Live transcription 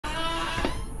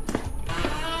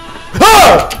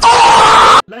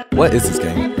What is this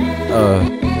game?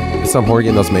 It's some horror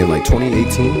game that was made in like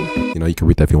 2018. You know, you can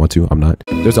read that if you want to. I'm not.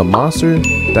 There's a monster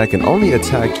that can only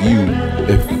attack you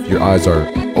if your eyes are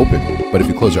open. But if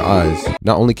you close your eyes,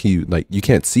 not only can you, like, you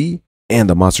can't see, and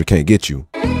the monster can't get you,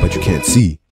 but you can't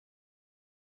see.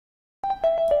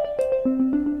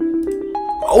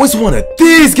 Oh, it's one of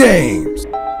these games!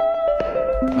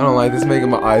 I don't like this, making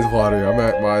my eyes watery.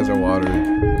 My eyes are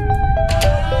watering.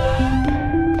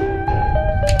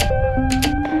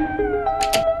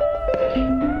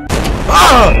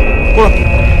 Ah! What?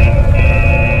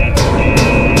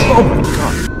 Oh my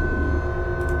god.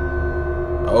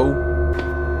 Oh.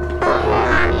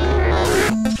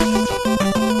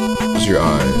 Close Your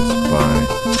Eyes by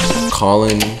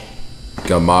Colin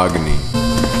Gamagni.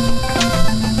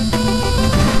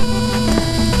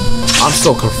 I'm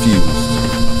so confused.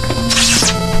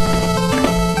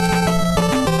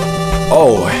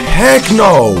 Oh, heck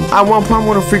no! At one point I'm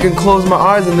gonna freaking close my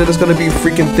eyes and then there's gonna be a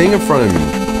freaking thing in front of me.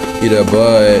 Eat a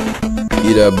butt.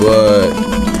 Eat a butt.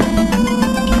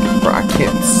 Bro, I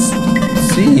can't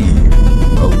see.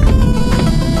 Oh.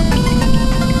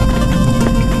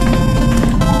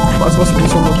 Am I supposed to do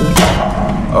something with this?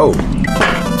 Oh.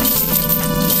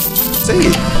 Say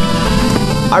it.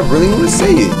 I really want to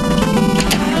say it.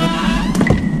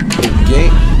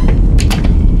 Game.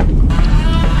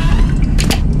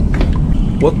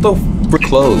 What the frick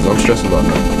clothes? I'm stressed about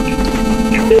that.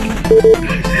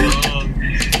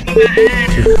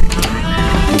 You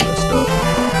messed up.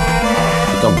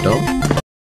 Think I'm dumb?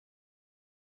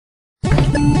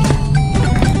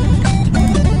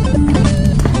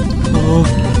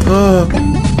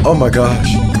 Oh my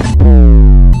gosh.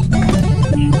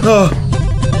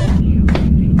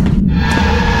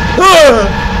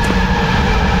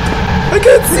 I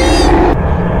can't see.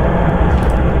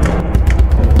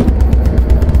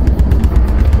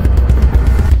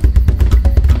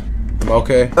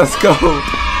 Okay, let's go. Alright,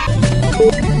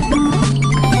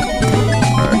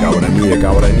 I got what I need, I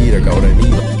got what I need, I got what I need.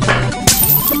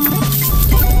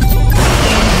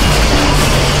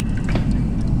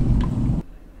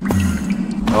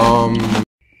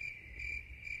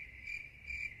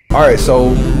 Alright, so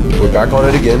we're back on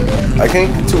it again. I came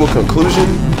to a conclusion.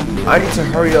 I need to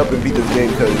hurry up and beat this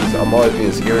game because I'm always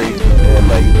being scary and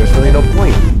like there's really no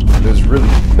point. There's really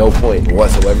no point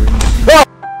whatsoever.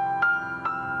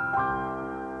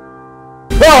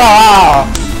 Ah!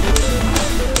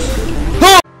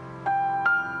 Ah!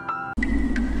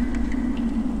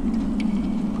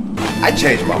 I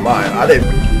changed my mind. I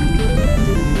didn't.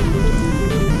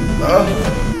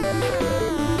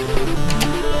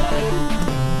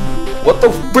 What the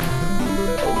frick?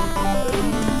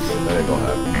 That ain't gonna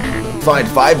happen. Find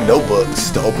 5 notebooks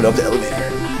to open up the elevator.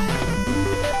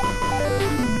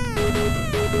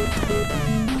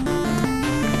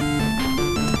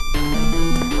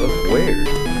 Look weird.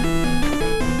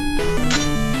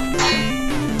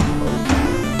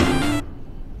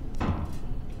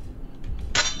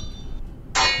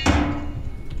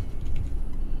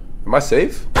 Am I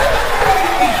safe?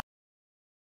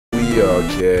 We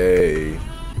okay.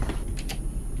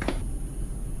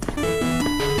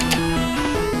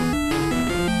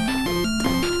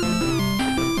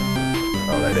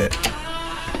 I'll let it.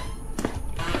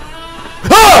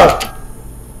 Ah!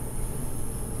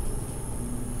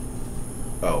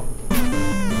 Oh.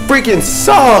 Freaking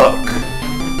suck!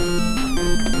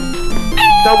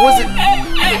 That wasn't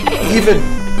even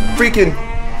freaking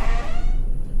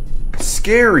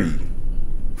scary.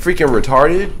 Freaking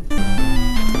retarded.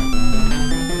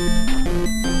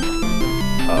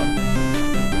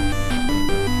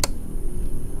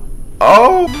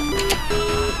 Oh.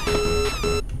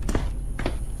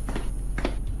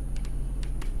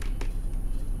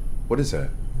 What is that?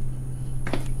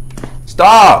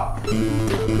 Stop!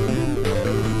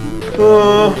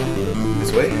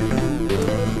 This way?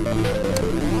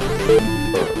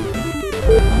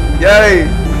 Yay!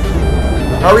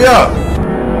 Hurry up!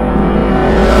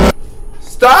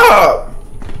 Stop!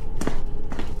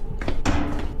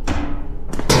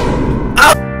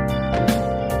 Ah!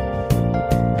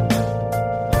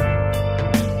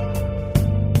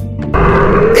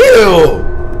 Ew!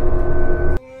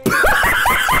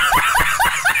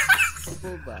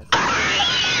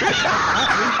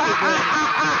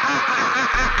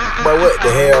 Bro, what the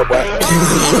hell, bro?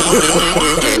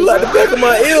 Like the back of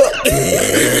my ear.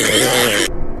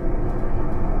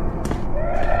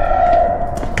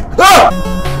 Ah!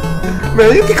 Man,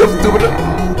 you think I'm stupid?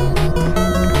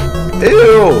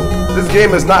 Ew! This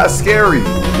game is not scary.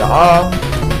 Nah.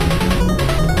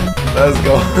 Let's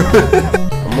go.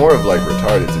 I'm more of like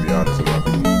retarded, to be honest about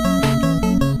it.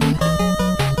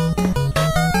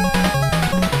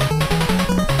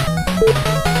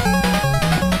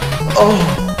 Hello?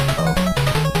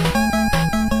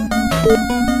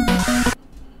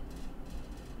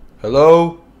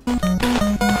 Hello?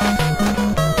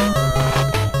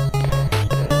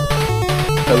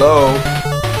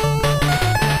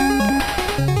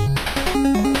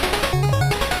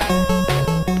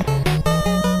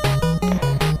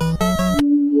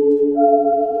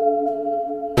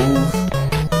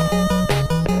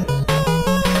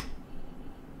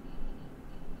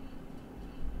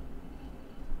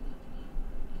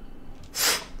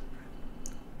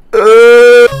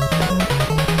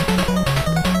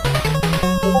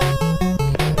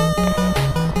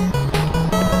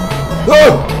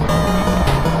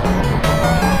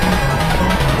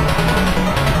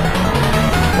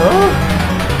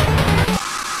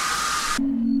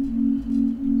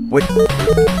 Wait.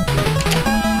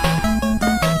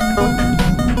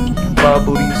 My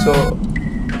booty so.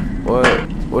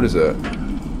 What is that?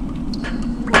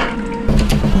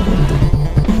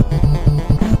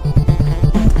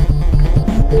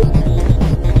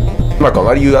 I'm not gonna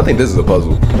lie to you, I think this is a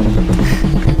puzzle.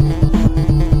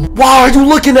 Why are you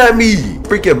looking at me?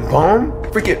 Freaking bomb?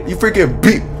 You freaking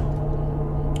beat.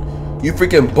 You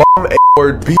freaking bomb A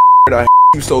word B and I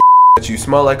you so that you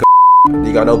smell like a.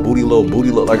 You got no booty, little booty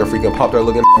look like a freaking pop there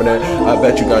looking in there. I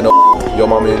bet you got no. Your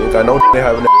mama got no they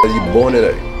having that. You born in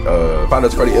a Find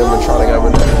Us Freddy animatronic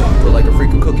having that. Look like a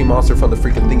freaking Cookie Monster from the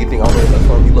freaking thingy thing. I don't know if that's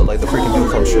from. You look like the freaking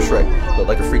dude from Shrek. Look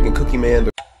like a freaking Cookie Man.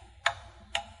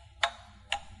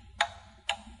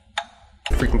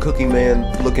 Freaking Cookie Man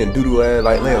looking doo-doo ass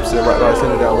like lamb sitting right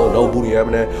sitting down, little no booty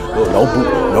having that, little no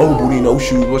booty, no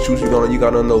shoes. What shoes you got on? You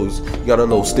got on those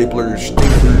stapler. You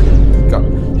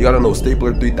got on those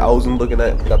stapler 3000 looking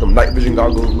at. Got them night vision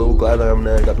goggles, little glass having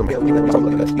that. Got them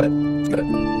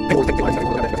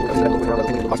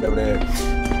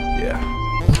yeah.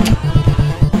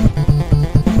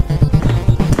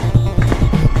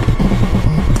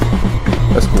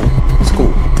 That's cool. It's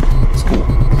cool. It's cool.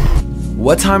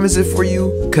 What time is it for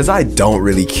you? Cause I don't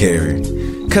really care.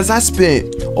 Cause I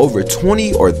spent over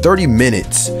 20 or 30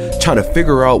 minutes trying to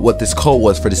figure out what this code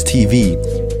was for this TV,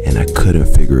 and I couldn't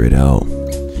figure it out.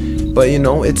 But you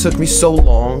know, it took me so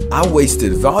long. I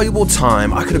wasted valuable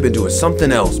time. I could have been doing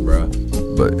something else, bruh.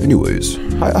 But anyways,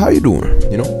 how you doing?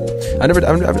 You know, I never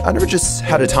just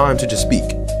had a time to just speak.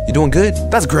 You doing good?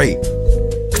 That's great.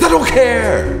 Cause I don't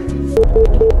care.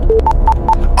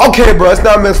 Okay, bro, it's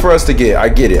not meant for us to get. I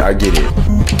get it.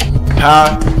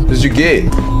 Huh? Did you get?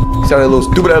 You sound like a little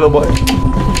stupid ass little boy.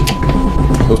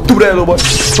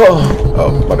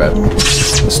 Oh, my bad.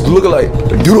 Look like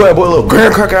a doodle ass boy, little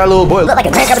graham cracker ass little boy. Look like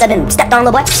a graham cracker that been stepped on,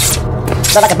 little boy.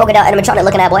 Look like a broken down animatronic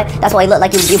looking at boy. That's why you look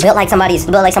like you built like somebody's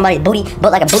booty,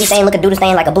 built like a booty stain, look a doodle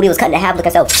stain, like a booty was cut in half,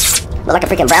 looking so. Look like a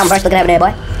freaking brown brush looking at there,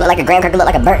 boy. Look like a graham cracker, look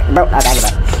like a burnt. Okay, I give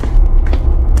up.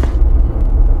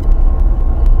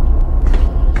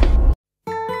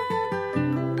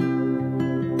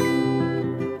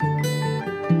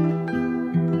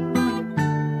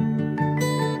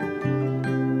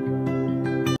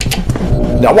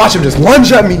 Now watch him just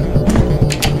lunge at me.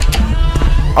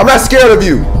 I'm not scared of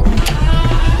you.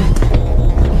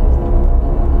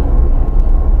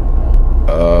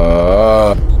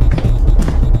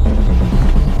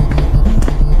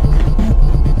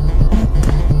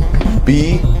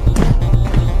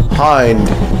 Behind.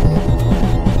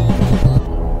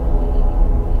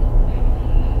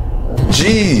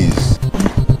 Jeez.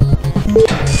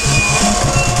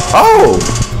 Oh.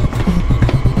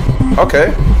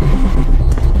 Okay.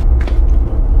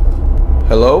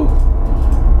 Hello?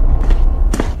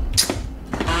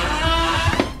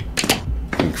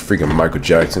 Freaking Michael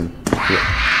Jackson.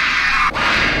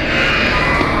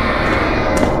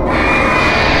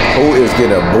 Who is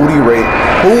getting a booty rape?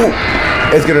 Who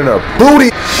is getting a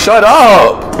booty? Shut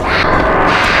up!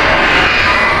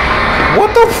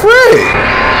 What the frick?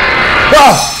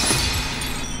 Ah!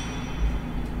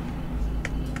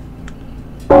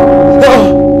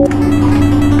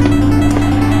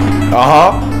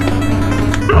 Uh-huh.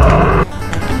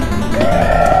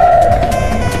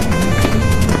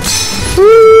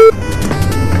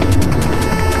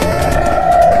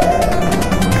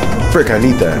 Frick, I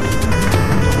need that.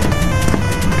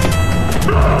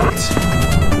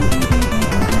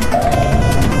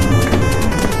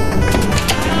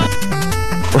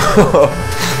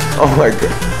 Oh my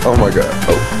god. Oh my god.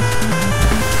 Oh.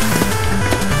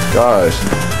 Gosh.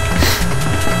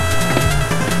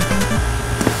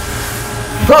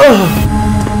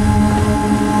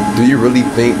 Do you really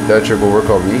think that you're gonna work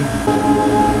on me?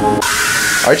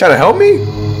 Are you trying to help me?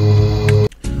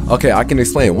 Okay, I can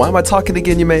explain. Why am I talking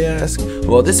again, you may ask?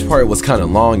 Well, this part was kind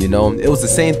of long, you know. It was the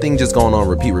same thing just going on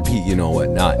repeat, you know,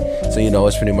 whatnot. So, you know,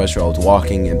 it's pretty much where I was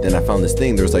walking, and then I found this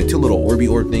thing. There was like two little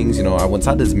orb things, you know. I went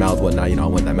inside this mouth, whatnot, you know. I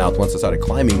went in that mouth once I started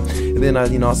climbing, and then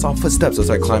I saw footsteps. I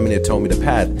started climbing, it told me the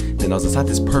path. Then I was inside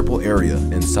this purple area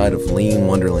inside of Lean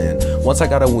Wonderland. Once I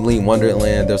got to Lean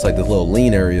Wonderland, there's like this little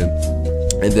lean area,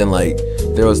 and then like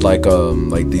there was like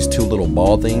these two little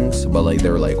ball things, but like they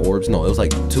were like orbs. No, it was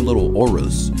like two little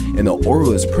auras, and the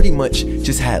auras pretty much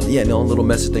just had little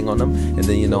message thing on them. And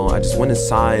then, you know, I just went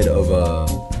inside of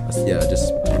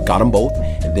just got them both,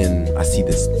 and then I see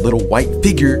this little white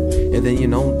figure, and then, you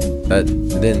know, that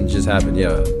then just happened.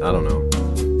 Yeah, I don't know.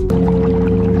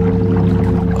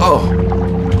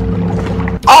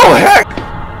 Oh heck!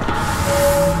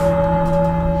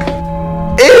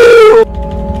 Ew!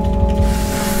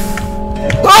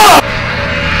 Ah!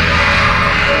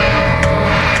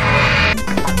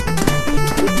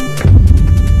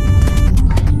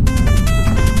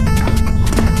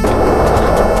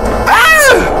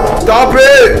 Ah! Stop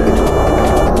it!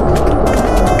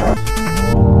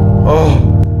 Oh.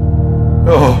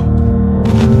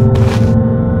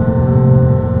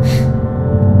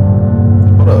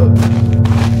 Hold up.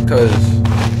 Cause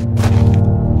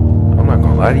I'm not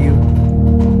gonna lie to you.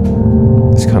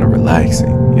 It's kind of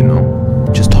relaxing, you know?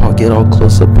 Just talk, get all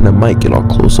close up in the mic, get all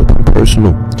close up and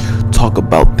personal. Talk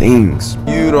about things.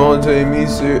 You don't take me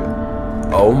serious.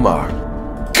 Oh my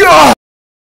God!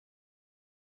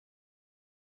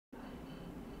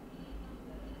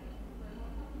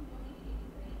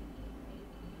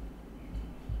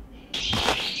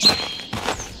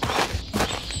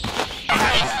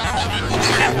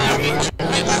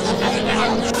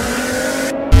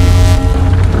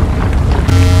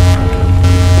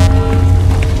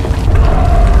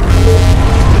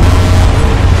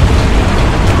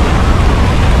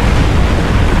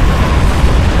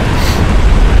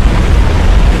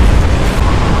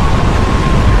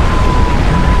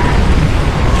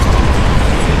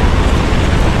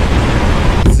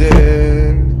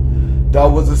 That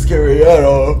wasn't scary at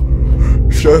all.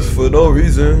 Just for no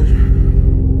reason.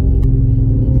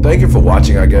 Thank you for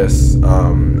watching, I guess.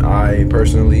 I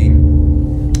personally,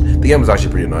 the game was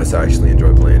actually pretty nice. I actually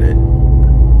enjoyed playing it.